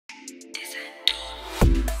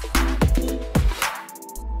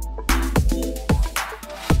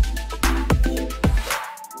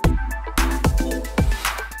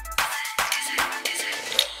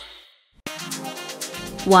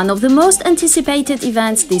One of the most anticipated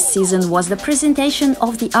events this season was the presentation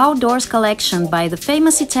of the outdoors collection by the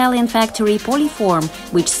famous Italian factory Poliform,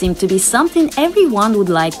 which seemed to be something everyone would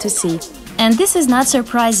like to see. And this is not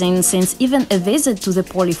surprising, since even a visit to the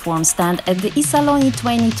Poliform stand at the iSaloni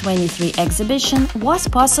 2023 exhibition was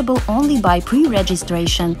possible only by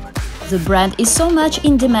pre-registration. The brand is so much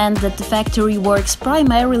in demand that the factory works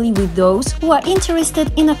primarily with those who are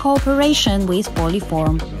interested in a cooperation with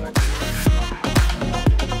Poliform.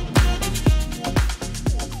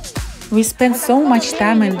 We spend so much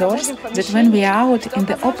time indoors that when we are out in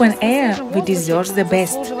the open air, we deserve the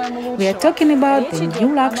best. We are talking about the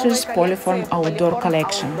new luxurious Poliform outdoor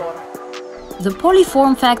collection. The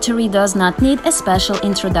Poliform factory does not need a special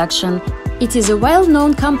introduction. It is a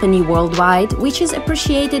well-known company worldwide, which is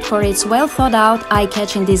appreciated for its well-thought-out,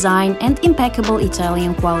 eye-catching design and impeccable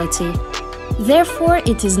Italian quality. Therefore,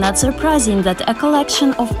 it is not surprising that a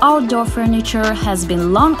collection of outdoor furniture has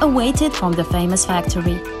been long awaited from the famous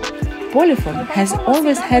factory. Poliform has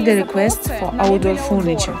always had a request for outdoor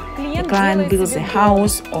furniture. A client builds a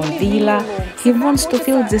house or villa, he wants to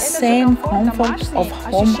feel the same comfort of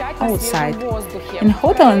home outside. In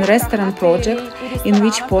hotel and restaurant project, in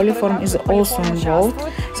which Poliform is also involved,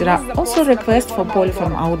 there are also requests for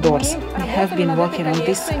Poliform outdoors. We have been working on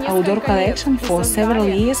this outdoor collection for several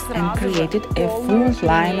years and created a full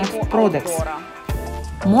line of products.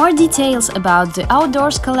 More details about the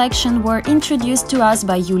outdoors collection were introduced to us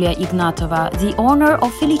by Yulia Ignatova, the owner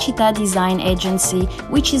of Felicita Design Agency,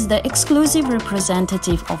 which is the exclusive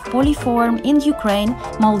representative of Poliform in Ukraine,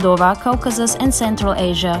 Moldova, Caucasus and Central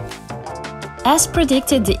Asia. As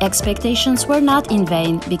predicted, the expectations were not in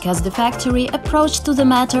vain, because the factory approached to the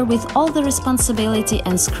matter with all the responsibility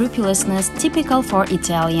and scrupulousness typical for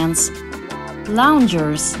Italians.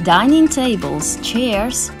 Loungers, dining tables,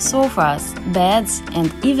 chairs, sofas, beds,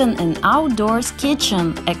 and even an outdoors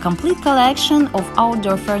kitchen, a complete collection of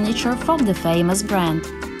outdoor furniture from the famous brand.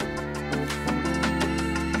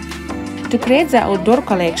 To create the outdoor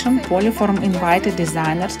collection, Poliform invited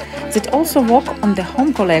designers that also work on the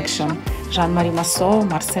home collection: Jean-Marie Masseau,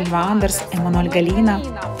 Marcel Wanders, Emmanuel Galina.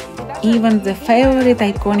 Even the favorite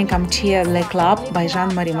iconic armchair Le Club by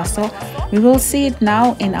Jean-Marie Masseau, we will see it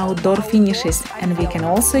now in outdoor finishes, and we can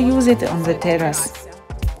also use it on the terrace.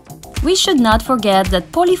 We should not forget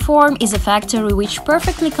that Poliform is a factory which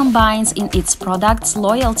perfectly combines in its products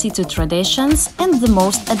loyalty to traditions and the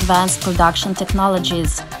most advanced production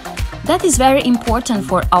technologies. That is very important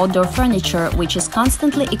for outdoor furniture, which is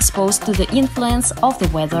constantly exposed to the influence of the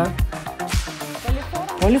weather.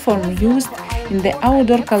 Poliform used in the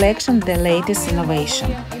outdoor collection the latest innovation: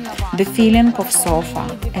 the feeling of sofa,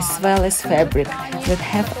 as well as fabric that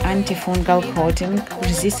have antifungal coating,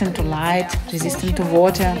 resistant to light, resistant to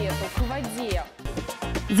water.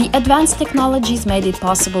 The advanced technologies made it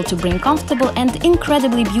possible to bring comfortable and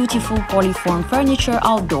incredibly beautiful Poliform furniture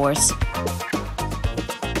outdoors.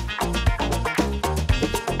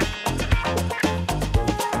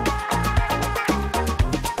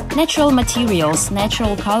 Natural materials,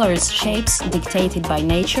 natural colors, shapes dictated by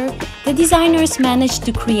nature, the designers managed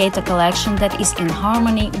to create a collection that is in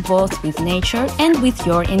harmony both with nature and with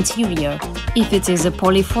your interior. If it is a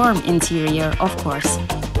Poliform interior, of course.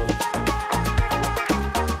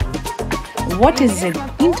 What is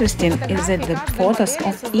interesting is that the photos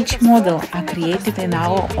of each model are created in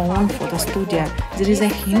our own photo studio. There is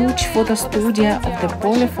a huge photo studio of the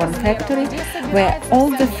Poliform factory where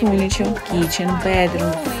all the furniture, kitchen,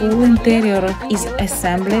 bedroom, full interior is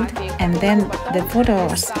assembled, and then the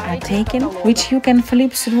photos are taken, which you can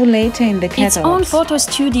flip through later in the catalogs. Its own photo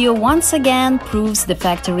studio once again proves the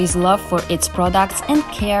factory's love for its products and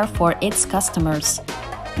care for its customers.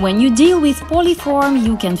 When you deal with Poliform,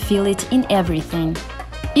 you can feel it in everything.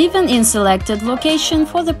 Even in selected location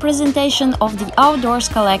for the presentation of the outdoors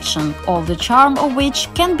collection, all the charm of which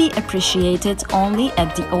can be appreciated only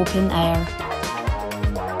at the open air.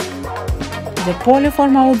 The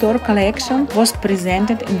Poliform outdoor collection was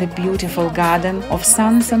presented in the beautiful garden of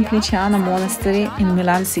San Sempliciano Monastery in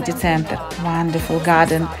Milan city center. Wonderful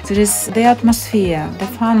garden. There is the atmosphere, the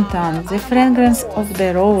fountain, the fragrance of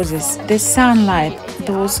the roses, the sunlight,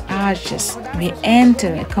 those arches. We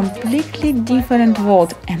enter a completely different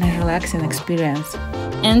world and a relaxing experience.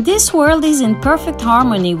 And this world is in perfect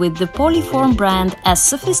harmony with the Poliform brand, as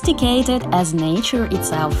sophisticated as nature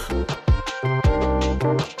itself.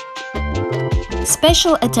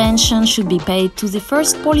 Special attention should be paid to the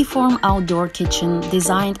first Poliform outdoor kitchen,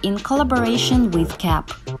 designed in collaboration with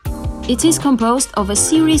CAP. It is composed of a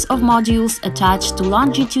series of modules attached to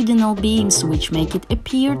longitudinal beams which make it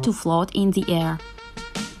appear to float in the air.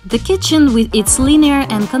 The kitchen, with its linear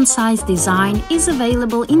and concise design, is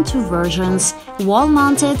available in two versions,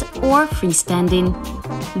 wall-mounted or freestanding.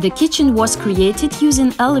 The kitchen was created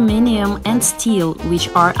using aluminium and steel, which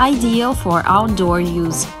are ideal for outdoor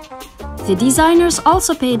use. The designers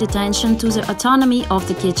also paid attention to the autonomy of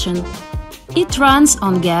the kitchen. It runs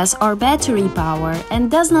on gas or battery power and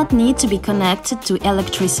does not need to be connected to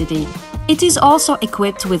electricity. It is also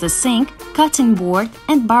equipped with a sink, cutting board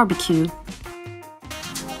and barbecue.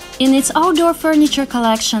 In its outdoor furniture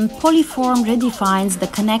collection, Poliform redefines the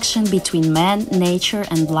connection between man, nature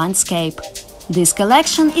and landscape. This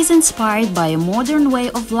collection is inspired by a modern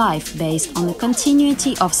way of life based on the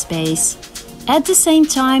continuity of space. At the same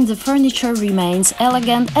time, the furniture remains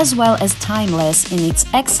elegant as well as timeless in its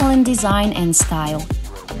excellent design and style.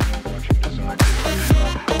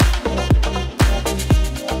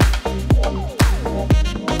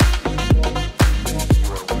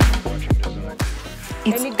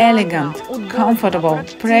 It's elegant, comfortable,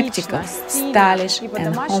 practical, stylish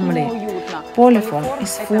and homely. Poliform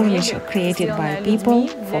is furniture created by people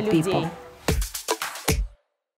for people.